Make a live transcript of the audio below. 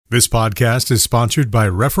This podcast is sponsored by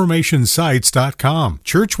ReformationSites.com,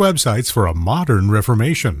 church websites for a modern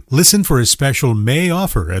Reformation. Listen for a special May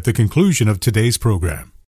offer at the conclusion of today's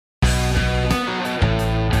program.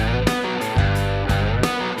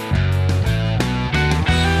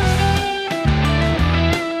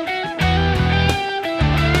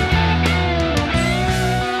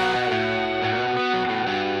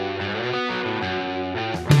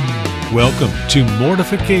 Welcome to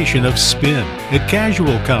Mortification of Spin, a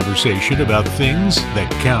casual conversation about things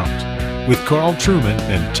that count, with Carl Trueman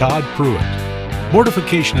and Todd Pruitt.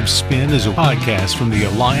 Mortification of Spin is a podcast from the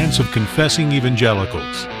Alliance of Confessing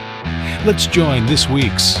Evangelicals. Let's join this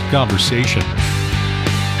week's conversation.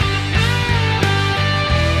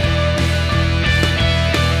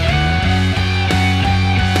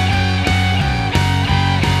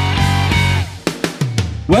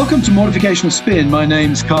 Welcome to Mortification of Spin. My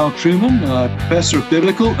name's Carl Trueman, Professor of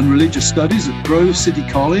Biblical and Religious Studies at Grove City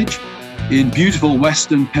College in beautiful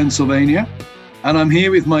Western Pennsylvania. And I'm here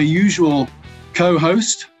with my usual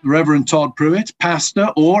co-host, Reverend Todd Pruitt, pastor,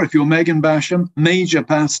 or if you're Megan Basham, major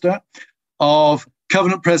pastor of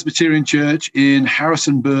Covenant Presbyterian Church in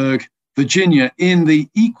Harrisonburg, Virginia, in the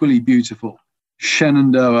equally beautiful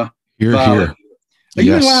Shenandoah Valley. Here. Are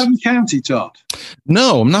you in Loudoun County, Todd?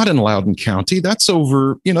 No, I'm not in Loudoun County. That's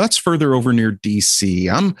over, that's further over near DC.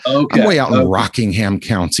 I'm way out in Rockingham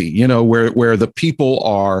County, where the people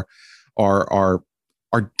are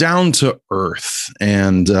down to earth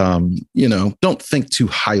and, don't think too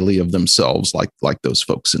highly of themselves like those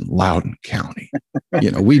folks in Loudoun County.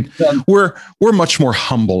 We're much more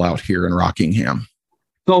humble out here in Rockingham.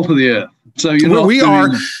 Salt of the earth. So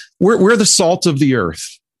we're the salt of the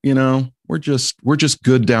earth. We're just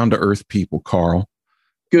good down to earth people, Carl.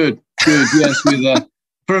 Good. Yes,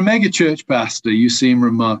 for a mega church pastor, you seem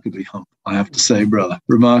remarkably humble. I have to say, brother,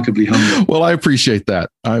 remarkably humble. Well, I appreciate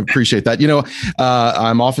that.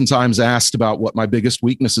 I'm oftentimes asked about what my biggest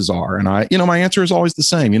weaknesses are, and my answer is always the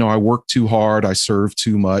same. I work too hard. I serve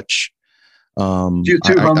too much. You're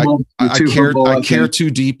too humble. I care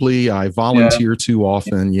too deeply. I volunteer too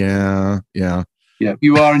often. Yeah. Yeah,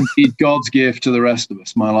 you are indeed God's gift to the rest of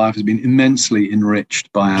us. My life has been immensely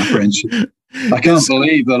enriched by our friendship. I can't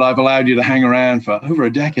believe that I've allowed you to hang around for over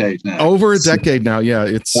a decade now. Yeah.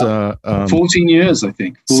 It's 14 years, I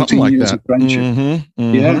think. 14 like years that. of friendship.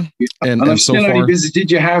 Mm-hmm. Yeah. And I've so still far, only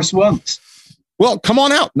visited your house once. Well, come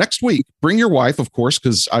on out next week. Bring your wife, of course,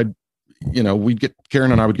 because Karen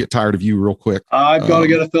and I would get tired of you real quick. I've got to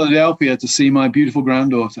go to Philadelphia to see my beautiful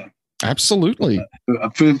granddaughter. Absolutely.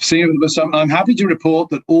 I'm happy to report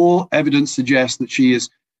that all evidence suggests that she is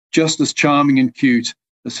just as charming and cute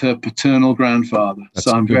as her paternal grandfather.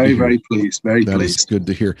 So I'm very, very pleased. That is good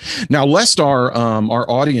to hear. Now, lest our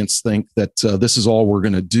audience think that this is all we're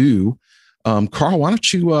going to do, Carl, why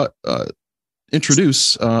don't you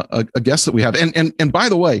introduce a guest that we have? And by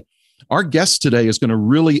the way, our guest today is going to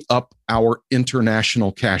really up our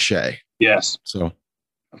international cachet. Yes. So,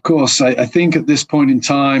 of course, I think at this point in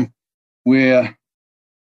time, where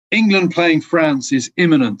England playing France is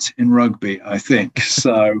imminent in rugby, I think.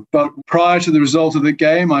 So, but prior to the result of the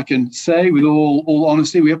game, I can say with all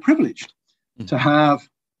honesty, we are privileged to have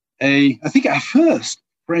I think our first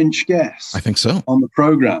French guest. I think so. On the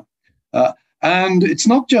program. And it's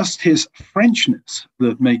not just his Frenchness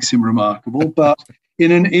that makes him remarkable, but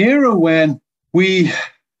in an era when we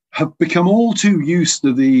have become all too used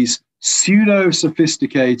to these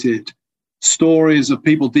pseudo-sophisticated stories of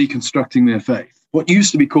people deconstructing their faith. What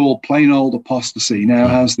used to be called plain old apostasy now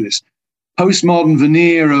has this postmodern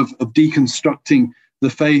veneer of deconstructing the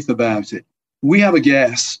faith about it. We have a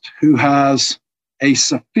guest who has a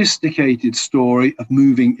sophisticated story of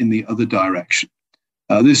moving in the other direction.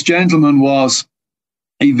 This gentleman was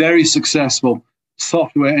a very successful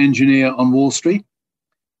software engineer on Wall Street,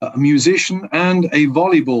 a musician, and a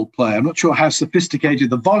volleyball player. I'm not sure how sophisticated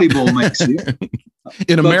the volleyball makes you.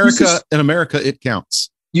 In America, it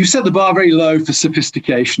counts. You set the bar very low for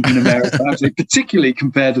sophistication in America, particularly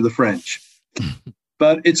compared to the French.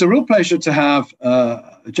 But it's a real pleasure to have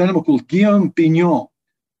a gentleman called Guillaume Bignon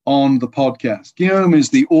on the podcast. Guillaume is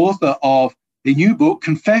the author of a new book,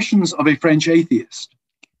 Confessions of a French Atheist,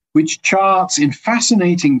 which charts in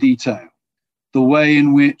fascinating detail the way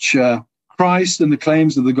in which Christ and the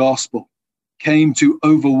claims of the gospel came to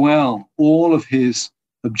overwhelm all of his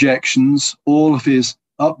objections, all of his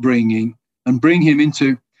upbringing, and bring him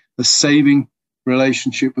into the saving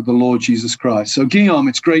relationship with the Lord Jesus Christ. So, Guillaume,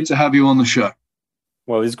 it's great to have you on the show.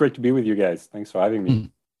 Well, it's great to be with you guys. Thanks for having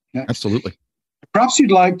me. Yeah. Absolutely. Perhaps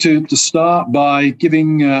you'd like to start by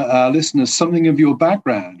giving our listeners something of your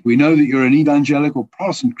background. We know that you're an evangelical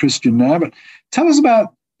Protestant Christian now, but tell us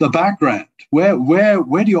about the background.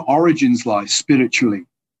 Where do your origins lie spiritually?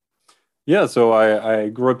 Yeah, so I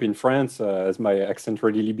grew up in France, as my accent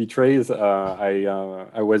readily betrays.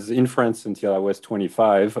 I was in France until I was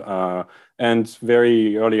 25. And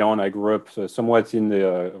very early on, I grew up somewhat in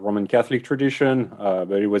the Roman Catholic tradition,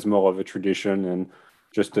 but it was more of a tradition and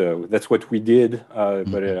just that's what we did.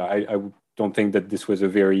 But I don't think that this was a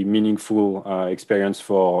very meaningful experience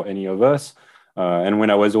for any of us. And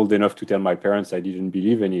when I was old enough to tell my parents I didn't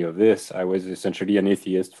believe any of this, I was essentially an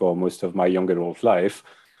atheist for most of my young adult life.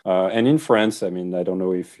 And in France, I mean, I don't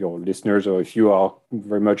know if your listeners or if you are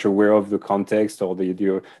very much aware of the context or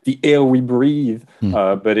the air we breathe,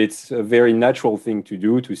 but it's a very natural thing to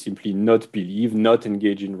do, to simply not believe, not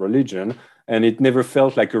engage in religion. And it never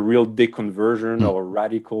felt like a real deconversion or a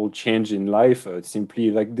radical change in life. It's simply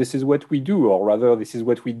like, this is what we do, or rather, this is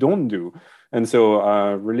what we don't do. And so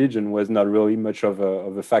religion was not really much of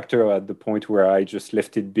a factor at the point where I just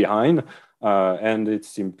left it behind. And it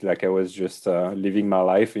seemed like I was just living my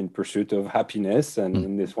life in pursuit of happiness and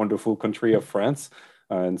in this wonderful country of France,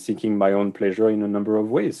 and seeking my own pleasure in a number of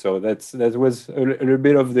ways. So that was a little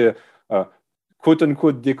bit of the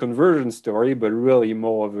quote-unquote deconversion story, but really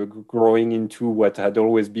more of a growing into what had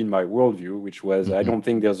always been my worldview, which was, I don't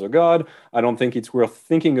think there's a God. I don't think it's worth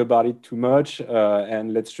thinking about it too much.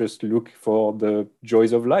 And let's just look for the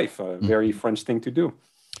joys of life, a very French thing to do.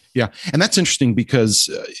 Yeah. And that's interesting because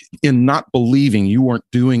in not believing, you weren't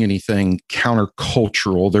doing anything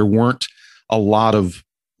countercultural. There weren't a lot of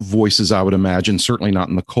voices, I would imagine, certainly not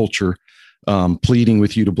in the culture, pleading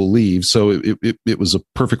with you to believe. So it was a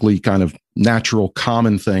perfectly kind of natural,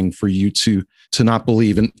 common thing for you to not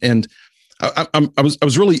believe. And I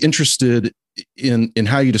was really interested in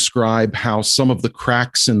how you describe how some of the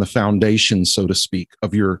cracks in the foundation, so to speak,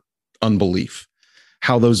 of your unbelief,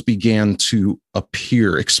 how those began to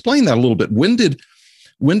appear. Explain that a little bit. When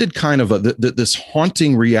did kind of this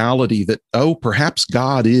haunting reality that, oh, perhaps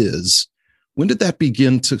God is, when did that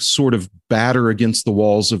begin to sort of batter against the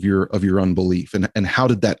walls of your unbelief, and how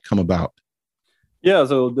did that come about? Yeah,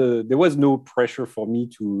 so there was no pressure for me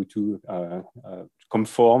to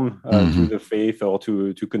conform to the faith or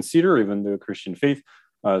to consider even the Christian faith.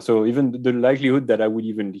 So even the likelihood that I would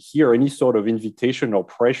even hear any sort of invitation or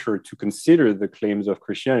pressure to consider the claims of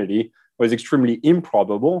Christianity was extremely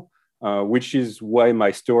improbable, which is why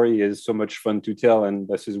my story is so much fun to tell. And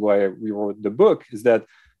this is why we wrote the book, is that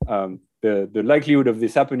the likelihood of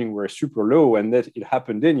this happening were super low, and that it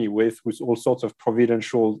happened anyway with all sorts of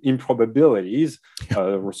providential improbabilities,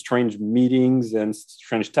 strange meetings and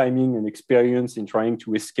strange timing and experience in trying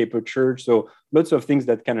to escape a church. So lots of things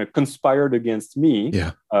that kind of conspired against me.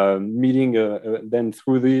 Yeah. Meeting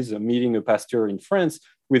a pastor in France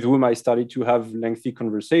with whom I started to have lengthy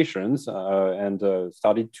conversations and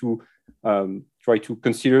started to try to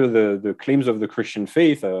consider the claims of the Christian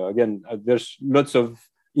faith. Again, there's lots of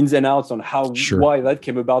ins and outs on why that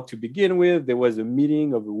came about to begin with. There was a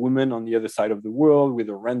meeting of a woman on the other side of the world with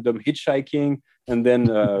a random hitchhiking, and then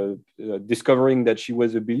discovering that she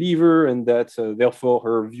was a believer, and that therefore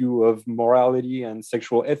her view of morality and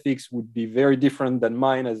sexual ethics would be very different than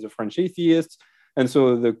mine as a French atheist. And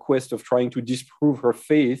so the quest of trying to disprove her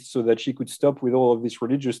faith so that she could stop with all of this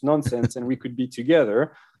religious nonsense and we could be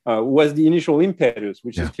together was the initial impetus,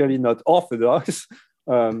 which is clearly not orthodox.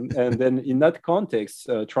 And then in that context,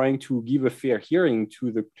 trying to give a fair hearing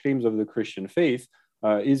to the claims of the Christian faith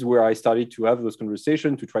is where I started to have those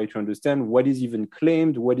conversations to try to understand what is even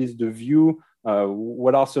claimed, what is the view,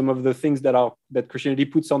 what are some of the things that Christianity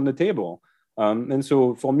puts on the table. And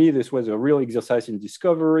so for me, this was a real exercise in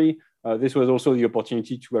discovery. This was also the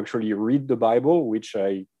opportunity to actually read the Bible, which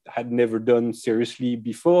I had never done seriously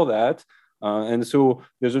before that. And so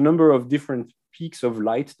there's a number of different peaks of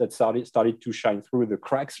light that started to shine through the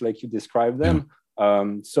cracks, like you described them.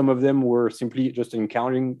 Some of them were simply just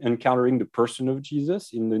encountering the person of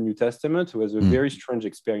Jesus in the New Testament. It was a very strange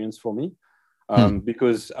experience for me.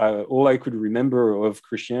 Because all I could remember of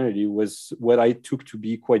Christianity was what I took to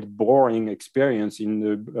be quite boring experience in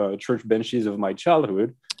the church benches of my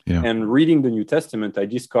childhood. Yeah. And reading the New Testament, I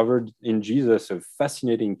discovered in Jesus a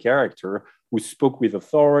fascinating character who spoke with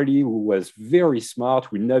authority, who was very smart,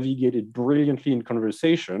 who navigated brilliantly in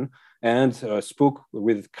conversation, and spoke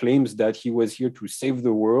with claims that he was here to save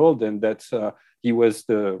the world and that he was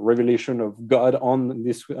the revelation of God on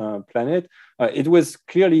this planet. It was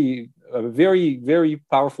clearly a very, very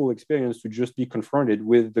powerful experience to just be confronted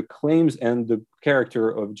with the claims and the character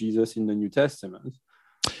of Jesus in the New Testament.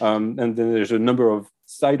 And then there's a number of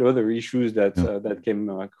other issues that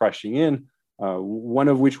came crashing in. One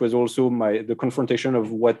of which was also the confrontation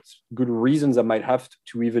of what good reasons I might have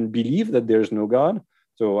to even believe that there's no God.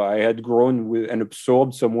 So I had grown with and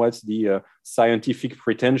absorbed somewhat the scientific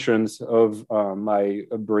pretensions of my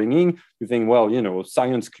upbringing to think, well,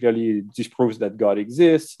 science clearly disproves that God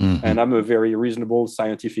exists, and I'm a very reasonable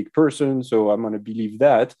scientific person, so I'm going to believe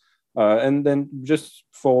that. And then just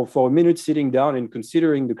for a minute sitting down and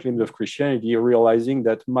considering the claims of Christianity, realizing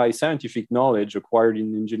that my scientific knowledge acquired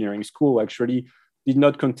in engineering school actually did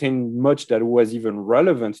not contain much that was even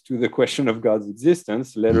relevant to the question of God's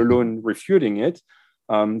existence, let alone refuting it.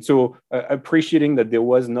 So appreciating that there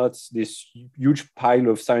was not this huge pile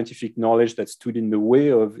of scientific knowledge that stood in the way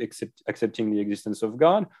of accepting the existence of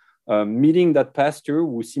God, meeting that pastor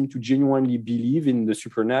who seemed to genuinely believe in the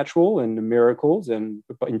supernatural and the miracles, and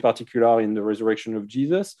in particular in the resurrection of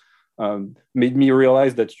Jesus, made me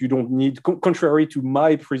realize that you don't need, contrary to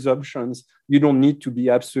my presumptions, you don't need to be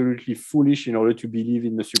absolutely foolish in order to believe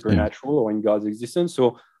in the supernatural or in God's existence.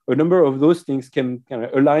 So a number of those things came kind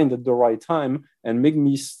of aligned at the right time and make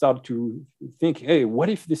me start to think, hey, what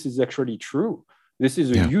if this is actually true? This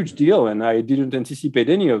is a huge deal, and I didn't anticipate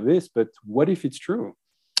any of this, but what if it's true?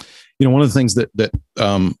 One of the things that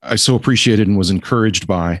I so appreciated and was encouraged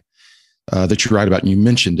by that you write about, and you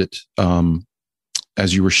mentioned it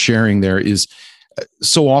as you were sharing there, is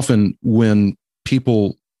so often when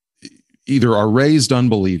people either are raised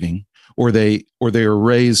unbelieving or they are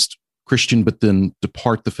raised Christian but then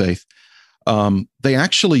depart the faith, they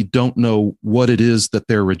actually don't know what it is that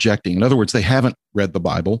they're rejecting. In other words, they haven't read the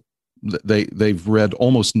Bible. They've read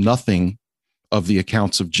almost nothing of the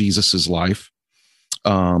accounts of Jesus's life.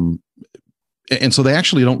 And so they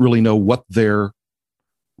actually don't really know what they're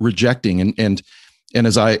rejecting. And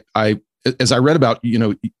as I read about,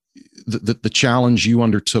 the challenge you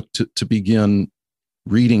undertook to begin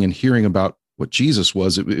reading and hearing about what Jesus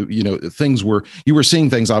was, you were seeing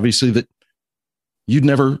things obviously that you'd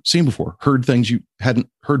never seen before, heard things you hadn't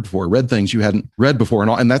heard before, read things you hadn't read before.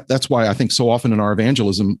 And that's why I think so often in our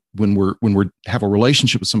evangelism, when we have a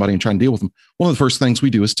relationship with somebody and try and deal with them, one of the first things we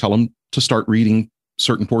do is tell them to start reading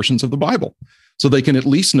certain portions of the Bible so they can at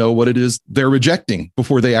least know what it is they're rejecting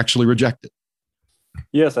before they actually reject it.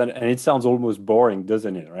 Yes, and it sounds almost boring,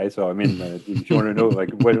 doesn't it? Right. So, I mean, if you want to know,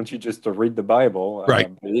 why don't you just read the Bible? Right.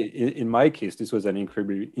 In my case, this was an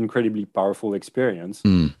incredibly powerful experience.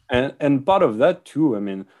 And part of that, too, I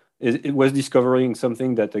mean, it was discovering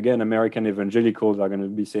something that, again, American evangelicals are going to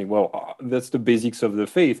be saying, well, that's the basics of the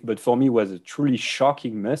faith. But for me, was a truly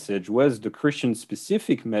shocking message, was the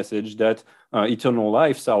Christian-specific message that eternal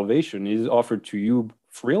life, salvation, is offered to you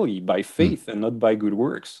freely by faith and not by good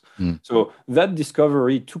works. So that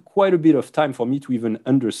discovery took quite a bit of time for me to even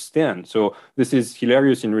understand. So this is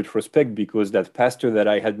hilarious in retrospect, because that pastor that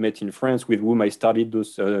I had met in France, with whom I started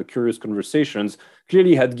those curious conversations,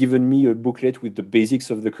 clearly had given me a booklet with the basics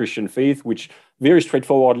of the Christian faith, which very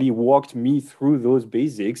straightforwardly walked me through those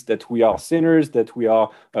basics, that we are sinners, that we are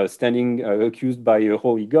standing accused by a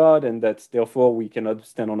holy God, and that therefore we cannot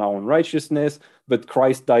stand on our own righteousness, but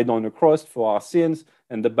Christ died on the cross for our sins,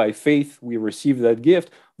 and that by faith we receive that gift.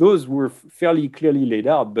 Those were fairly clearly laid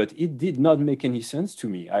out, but it did not make any sense to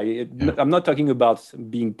me. I'm not talking about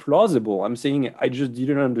being plausible. I'm saying I just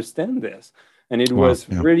didn't understand this. And it was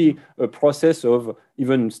really a process of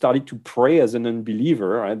even starting to pray as an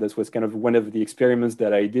unbeliever. Right? That was kind of one of the experiments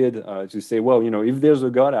that I did to say, well, if there's a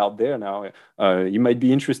God out there now, you might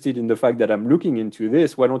be interested in the fact that I'm looking into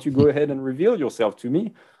this. Why don't you go ahead and reveal yourself to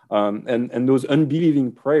me? And those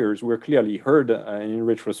unbelieving prayers were clearly heard. And in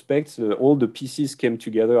retrospect, all the pieces came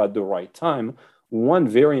together at the right time. One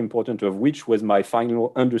very important of which was my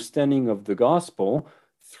final understanding of the gospel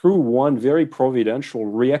through one very providential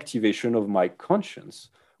reactivation of my conscience,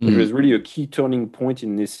 which was really a key turning point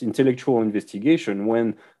in this intellectual investigation,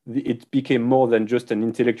 when it became more than just an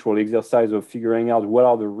intellectual exercise of figuring out what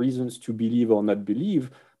are the reasons to believe or not believe,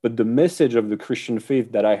 but the message of the Christian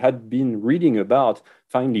faith that I had been reading about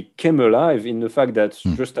finally came alive in the fact that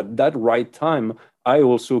just at that right time, I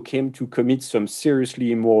also came to commit some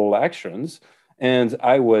seriously immoral actions, and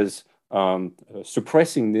I was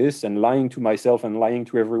suppressing this and lying to myself and lying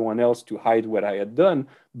to everyone else to hide what I had done.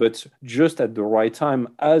 But just at the right time,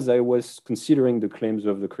 as I was considering the claims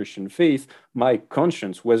of the Christian faith, my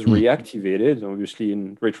conscience was reactivated. Obviously,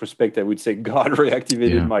 in retrospect, I would say God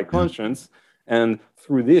reactivated my conscience. And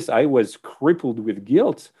through this, I was crippled with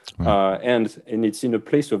guilt. And it's in a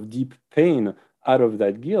place of deep pain out of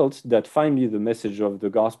that guilt that finally the message of the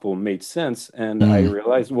gospel made sense. And I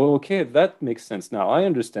realized, well, okay, that makes sense now. I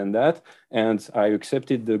understand that. And I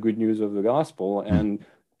accepted the good news of the gospel and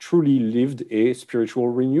truly lived a spiritual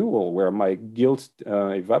renewal where my guilt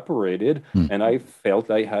evaporated and I felt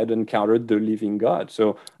I had encountered the living God.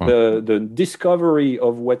 So the discovery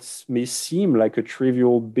of what may seem like a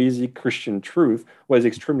trivial, basic Christian truth was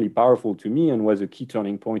extremely powerful to me and was a key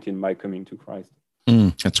turning point in my coming to Christ.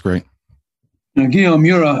 That's great. Now, Guillaume,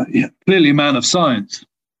 you're clearly a man of science.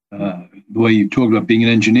 The way you talk about being an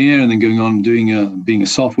engineer and then going on doing being a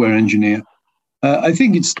software engineer. I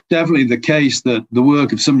think it's definitely the case that the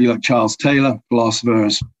work of somebody like Charles Taylor, philosopher,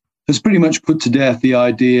 has pretty much put to death the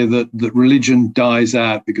idea that religion dies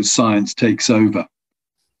out because science takes over.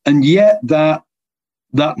 And yet that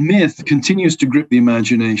myth continues to grip the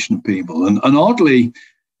imagination of people. And oddly,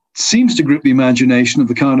 seems to grip the imagination of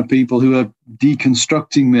the kind of people who are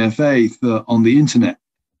deconstructing their faith on the internet.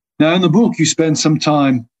 Now, in the book, you spend some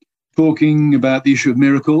time talking about the issue of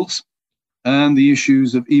miracles and the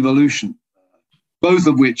issues of evolution, both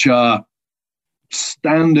of which are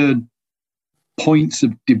standard points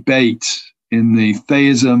of debate in the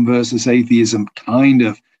theism versus atheism kind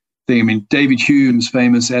of thing. I mean, David Hume's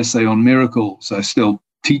famous essay on miracles, I still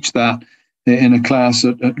teach that in a class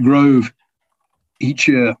at Grove each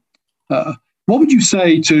year. What would you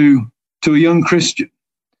say to a young Christian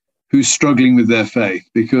who's struggling with their faith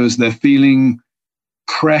because they're feeling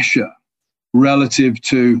pressure relative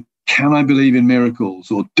to, can I believe in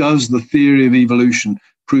miracles? Or does the theory of evolution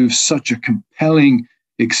prove such a compelling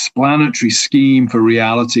explanatory scheme for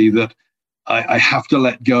reality that I have to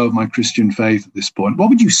let go of my Christian faith at this point? What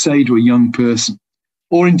would you say to a young person,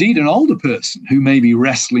 or indeed an older person who may be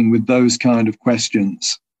wrestling with those kind of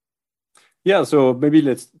questions? Yeah, so maybe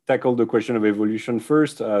let's tackle the question of evolution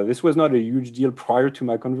first. This was not a huge deal prior to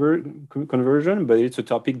my conversion, but it's a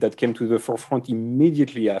topic that came to the forefront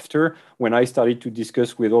immediately after, when I started to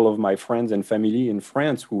discuss with all of my friends and family in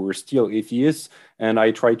France who were still atheists, and I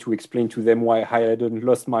tried to explain to them why I hadn't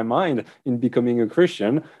lost my mind in becoming a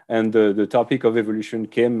Christian, and the topic of evolution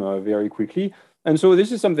came very quickly. And so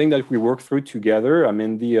this is something that we worked through together. I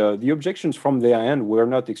mean, the objections from their end were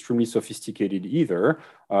not extremely sophisticated either.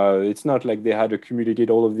 It's not like they had accumulated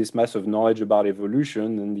all of this massive knowledge about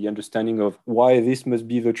evolution and the understanding of why this must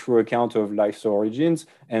be the true account of life's origins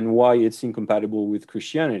and why it's incompatible with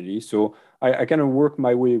Christianity. So I kind of work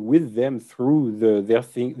my way with them through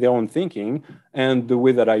their own thinking. And the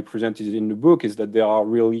way that I presented it in the book is that there are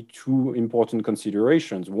really two important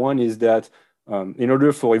considerations. One is that in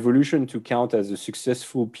order for evolution to count as a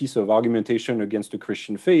successful piece of argumentation against the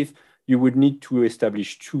Christian faith, you would need to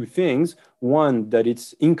establish two things. One, that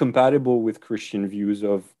it's incompatible with Christian views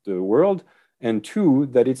of the world, and two,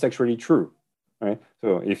 that it's actually true. Right?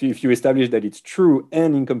 So if you establish that it's true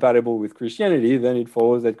and incompatible with Christianity, then it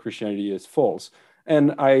follows that Christianity is false.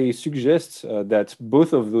 And I suggest that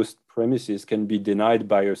both of those premises can be denied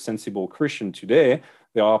by a sensible Christian today.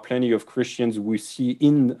 There are plenty of Christians who see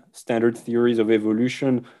in standard theories of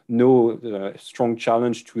evolution no strong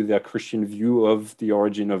challenge to their Christian view of the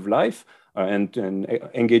origin of life, and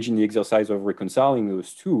engage in the exercise of reconciling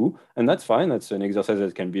those two. And that's fine. That's an exercise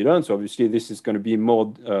that can be done. So obviously this is going to be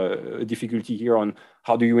more difficulty here on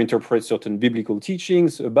how do you interpret certain biblical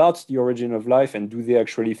teachings about the origin of life, and do they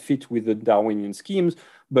actually fit with the Darwinian schemes?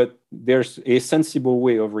 But there's a sensible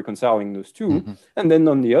way of reconciling those two. Mm-hmm. And then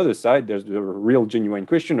on the other side, there's the real genuine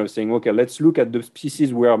question of saying, okay, let's look at the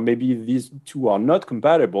pieces where maybe these two are not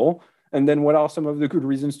compatible. And then what are some of the good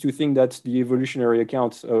reasons to think that the evolutionary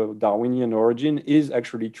account of Darwinian origin is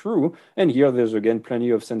actually true? And here there's, again, plenty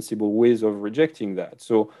of sensible ways of rejecting that.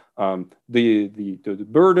 So the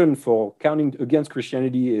burden for counting against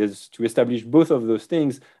Christianity is to establish both of those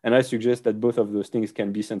things. And I suggest that both of those things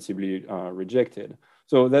can be sensibly rejected.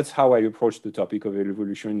 So that's how I approach the topic of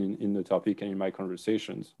evolution in the topic and in my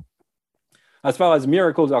conversations. As far as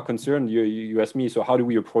miracles are concerned, you asked me, so how do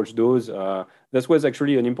we approach those? That was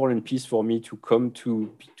actually an important piece for me to come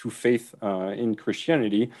to faith in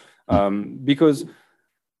Christianity, because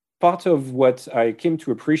part of what I came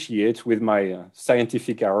to appreciate with my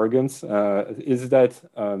scientific arrogance is that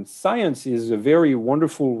science is a very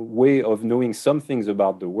wonderful way of knowing some things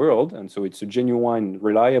about the world. And so it's a genuine,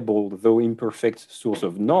 reliable, though imperfect source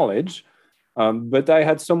of knowledge. But I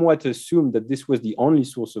had somewhat assumed that this was the only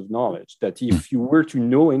source of knowledge, that if you were to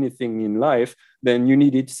know anything in life, then you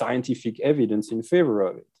needed scientific evidence in favor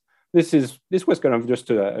of it. This was kind of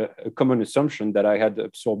just a common assumption that I had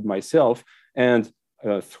absorbed myself. And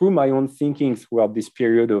through my own thinking throughout this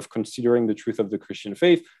period of considering the truth of the Christian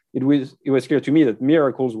faith, it was clear to me that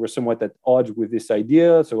miracles were somewhat at odds with this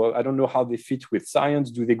idea. So I don't know how they fit with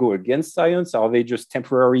science. Do they go against science? Are they just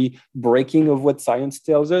temporary breaking of what science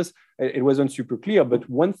tells us? it wasn't super clear. But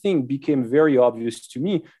one thing became very obvious to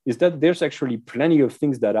me is that there's actually plenty of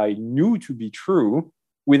things that I knew to be true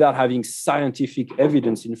without having scientific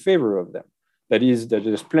evidence in favor of them. That is, that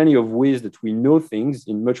there's plenty of ways that we know things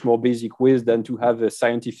in much more basic ways than to have a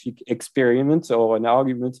scientific experiment or an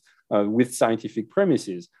argument with scientific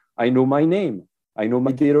premises. I know my name. I know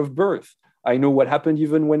my date of birth. I know what happened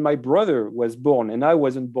even when my brother was born and I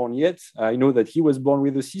wasn't born yet. I know that he was born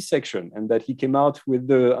with a C-section and that he came out with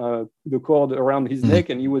the cord around his neck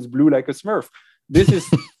and he was blue like a Smurf.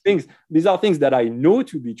 These are things that I know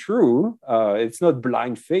to be true. It's not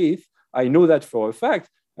blind faith. I know that for a fact.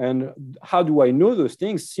 And how do I know those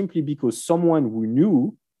things? Simply because someone who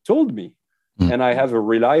knew told me. And I have a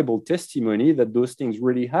reliable testimony that those things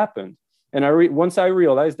really happened. And once I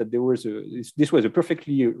realized that this was a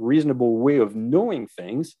perfectly reasonable way of knowing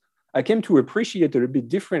things, I came to appreciate a little bit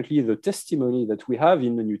differently the testimony that we have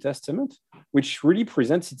in the New Testament, which really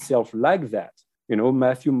presents itself like that. You know,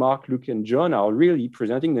 Matthew, Mark, Luke, and John are really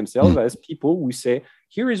presenting themselves as people who say,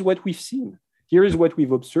 here is what we've seen. Here is what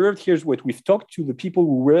we've observed. Here's what we've talked to the people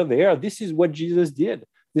who were there. This is what Jesus did.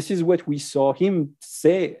 This is what we saw him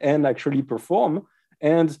say and actually perform.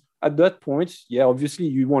 And at that point, yeah, obviously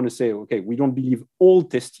you want to say, okay, we don't believe all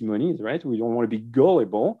testimonies, right? We don't want to be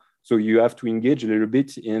gullible. So you have to engage a little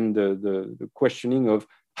bit in the questioning of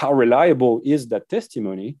how reliable is that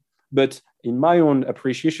testimony. But in my own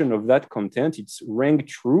appreciation of that content, it's rang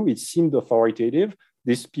true. It seemed authoritative.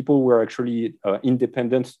 These people were actually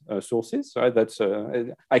independent sources. Right?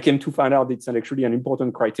 I came to find out it's actually an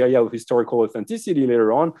important criteria of historical authenticity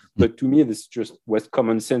later on. But to me, this just was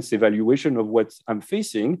common sense evaluation of what I'm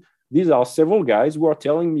facing. These are several guys who are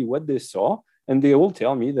telling me what they saw, and they all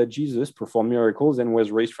tell me that Jesus performed miracles and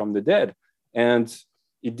was raised from the dead. And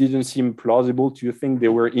it didn't seem plausible to think they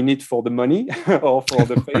were in it for the money or for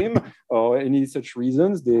the fame or any such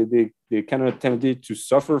reasons. They kind of tended to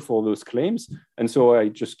suffer for those claims. And so I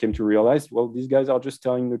just came to realize, well, these guys are just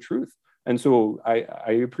telling the truth. And so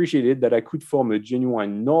I appreciated that I could form a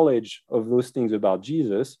genuine knowledge of those things about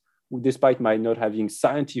Jesus, despite my not having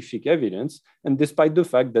scientific evidence, and despite the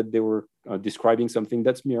fact that they were describing something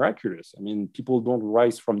that's miraculous. I mean, people don't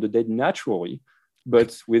rise from the dead naturally,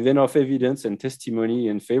 but with enough evidence and testimony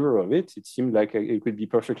in favor of it, it seemed like it could be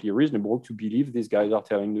perfectly reasonable to believe these guys are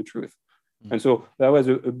telling the truth. And so that was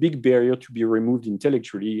a big barrier to be removed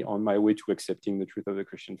intellectually on my way to accepting the truth of the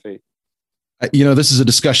Christian faith. You know, this is a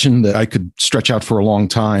discussion that I could stretch out for a long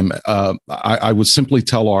time. I would simply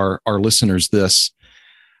tell our listeners this,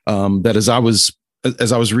 that as I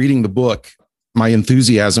was reading the book, my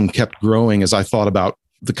enthusiasm kept growing as I thought about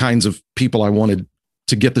the kinds of people I wanted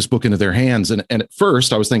to get this book into their hands. And at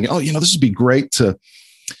first I was thinking, oh, you know, this would be great to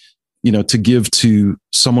give to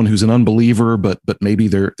someone who's an unbeliever, but maybe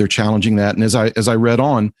they're challenging that. And as I read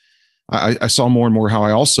on, I saw more and more how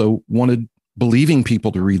I also wanted believing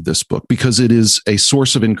people to read this book, because it is a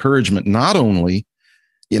source of encouragement. Not only,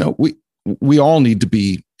 you know, we all need to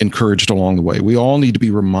be encouraged along the way. We all need to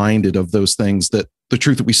be reminded of those things, that the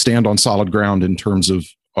truth that we stand on solid ground in terms of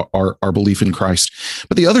our belief in Christ.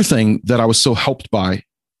 But the other thing that I was so helped by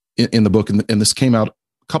in the book, and this came out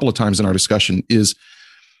a couple of times in our discussion, is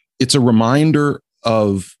it's a reminder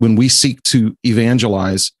of when we seek to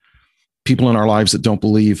evangelize people in our lives that don't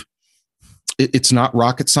believe, it's not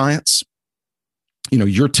rocket science. You know,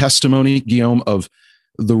 your testimony, Guillaume, of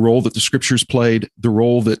the role that the scriptures played, the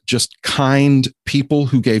role that just kind people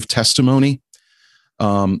who gave testimony.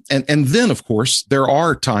 And then, of course, there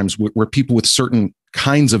are times where people with certain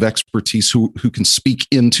kinds of expertise who can speak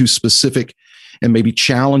into specific and maybe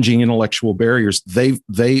challenging intellectual barriers,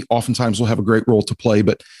 they oftentimes will have a great role to play.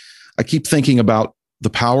 But I keep thinking about the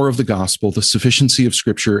power of the gospel, the sufficiency of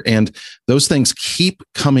scripture, and those things keep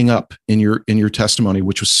coming up in your testimony,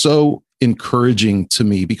 which was so encouraging to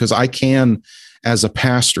me, because I can, as a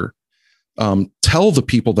pastor, tell the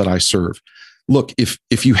people that I serve, look,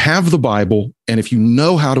 if you have the Bible and if you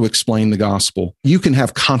know how to explain the gospel, you can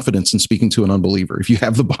have confidence in speaking to an unbeliever. If you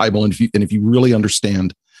have the Bible and if you really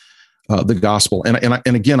understand the gospel.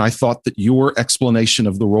 And again, I thought that your explanation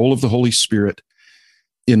of the role of the Holy Spirit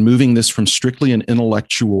in moving this from strictly an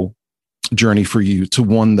intellectual journey for you to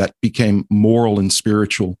one that became moral and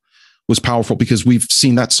spiritual was powerful, because we've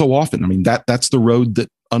seen that so often. I mean, that's the road that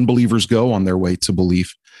unbelievers go on their way to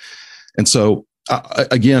belief. And so,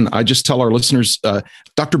 again, I just tell our listeners,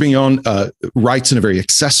 Dr. Bignon writes in a very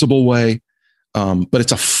accessible way, but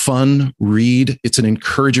it's a fun read. It's an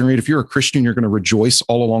encouraging read. If you're a Christian, you're going to rejoice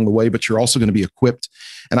all along the way, but you're also going to be equipped.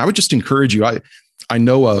 And I would just encourage you. I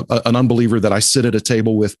know an unbeliever that I sit at a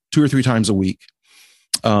table with 2 or 3 times a week.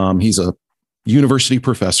 He's a university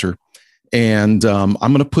professor, And I'm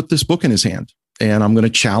going to put this book in his hand, and I'm going to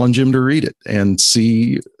challenge him to read it and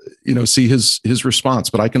see his response.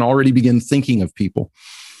 But I can already begin thinking of people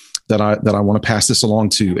that I want to pass this along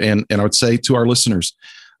to. And I would say to our listeners,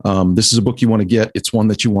 this is a book you want to get. It's one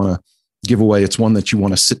that you want to give away. It's one that you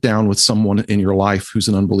want to sit down with someone in your life who's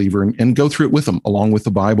an unbeliever and go through it with them along with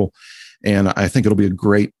the Bible. And I think it'll be a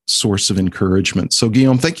great source of encouragement. So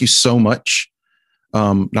Guillaume, thank you so much,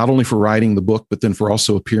 not only for writing the book, but then for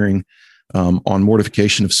also appearing on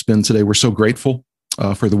Mortification of Spin today. We're so grateful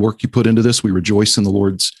for the work you put into this. We rejoice in the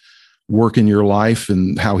Lord's work in your life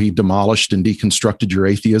and how he demolished and deconstructed your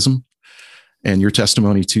atheism and your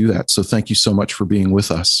testimony to that. So thank you so much for being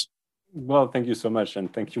with us. Well, thank you so much,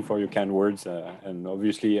 and thank you for your kind words. And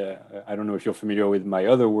obviously, I don't know if you're familiar with my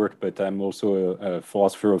other work, but I'm also a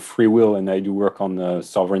philosopher of free will, and I do work on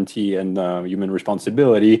sovereignty and human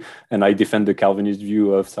responsibility, and I defend the Calvinist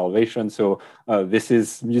view of salvation. So this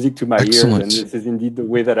is music to my ears, and this is indeed the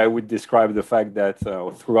way that I would describe the fact that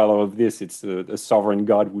throughout all of this, it's a sovereign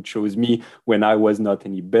God who chose me when I was not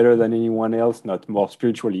any better than anyone else, not more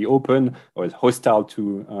spiritually open, or hostile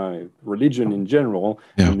to religion in general.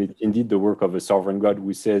 Yeah. And indeed the work of a sovereign God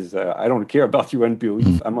who says, I don't care about your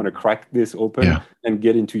unbelief. I'm going to crack this open and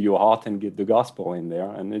get into your heart and get the gospel in there.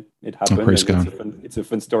 And it happened. Praise God. It's a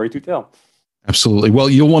fun story to tell. Absolutely. Well,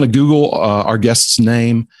 you'll want to Google our guest's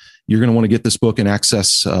name. You're going to want to get this book and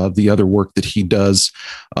access the other work that he does.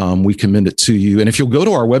 We commend it to you. And if you'll go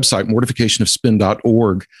to our website,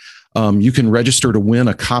 mortificationofspin.org, you can register to win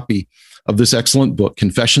a copy of this excellent book,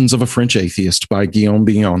 Confessions of a French Atheist by Guillaume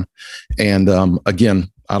Bignon. And again,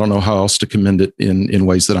 I don't know how else to commend it in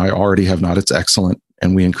ways that I already have not. It's excellent,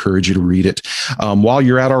 and we encourage you to read it. While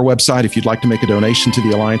you're at our website, if you'd like to make a donation to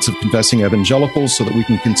the Alliance of Confessing Evangelicals so that we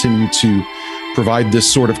can continue to provide this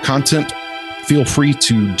sort of content, feel free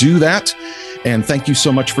to do that. And thank you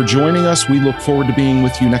so much for joining us. We look forward to being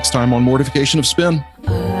with you next time on Mortification of Spin.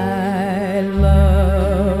 I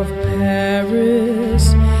love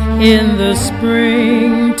Paris in the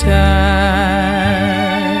springtime.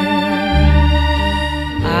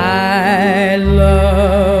 I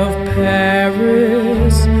love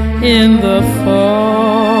Paris in the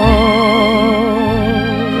fall.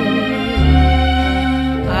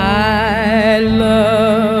 I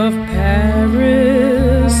love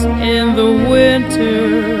Paris in the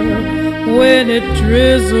winter when it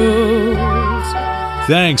drizzles.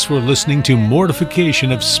 Thanks for listening to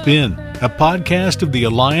Mortification of Spin, a podcast of the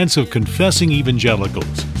Alliance of Confessing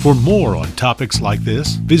Evangelicals. For more on topics like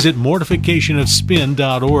this, visit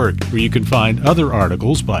mortificationofspin.org, where you can find other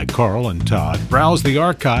articles by Carl and Todd, browse the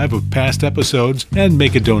archive of past episodes, and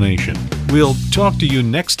make a donation. We'll talk to you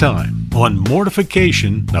next time on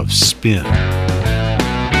Mortification of Spin.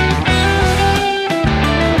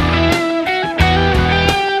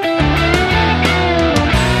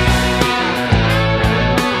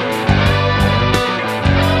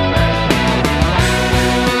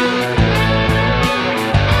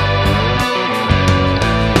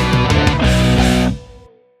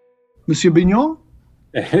 Monsieur Bignon?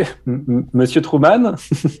 Monsieur Trueman?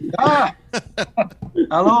 Ah!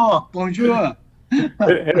 Alors, bonjour.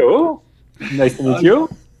 Hello. Nice to meet you.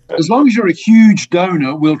 As long as you're a huge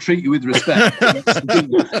donor, we'll treat you with respect.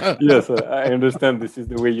 Yes, I understand this is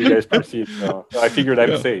the way you guys proceed. So I figured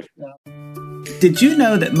I'm safe. Did you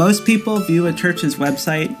know that most people view a church's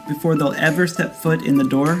website before they'll ever step foot in the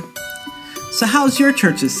door? So how's your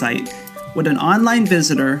church's site? Would an online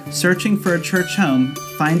visitor searching for a church home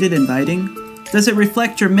find it inviting? Does it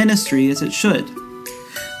reflect your ministry as it should?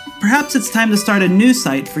 Perhaps it's time to start a new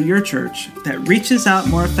site for your church that reaches out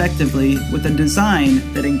more effectively with a design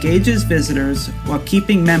that engages visitors while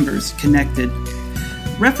keeping members connected.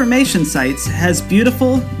 Reformation Sites has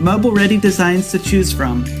beautiful, mobile-ready designs to choose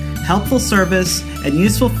from, helpful service, and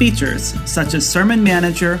useful features such as Sermon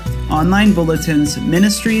Manager, online bulletins,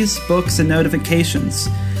 ministries, books, and notifications.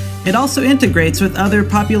 It also integrates with other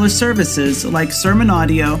popular services like sermon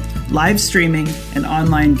audio, live streaming, and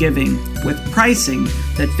online giving, with pricing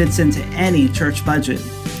that fits into any church budget.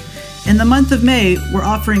 In the month of May, we're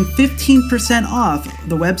offering 15% off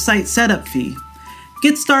the website setup fee.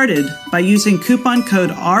 Get started by using coupon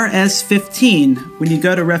code RS15 when you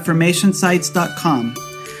go to reformationsites.com.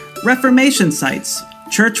 Reformation Sites,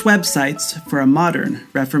 church websites for a modern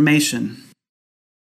Reformation.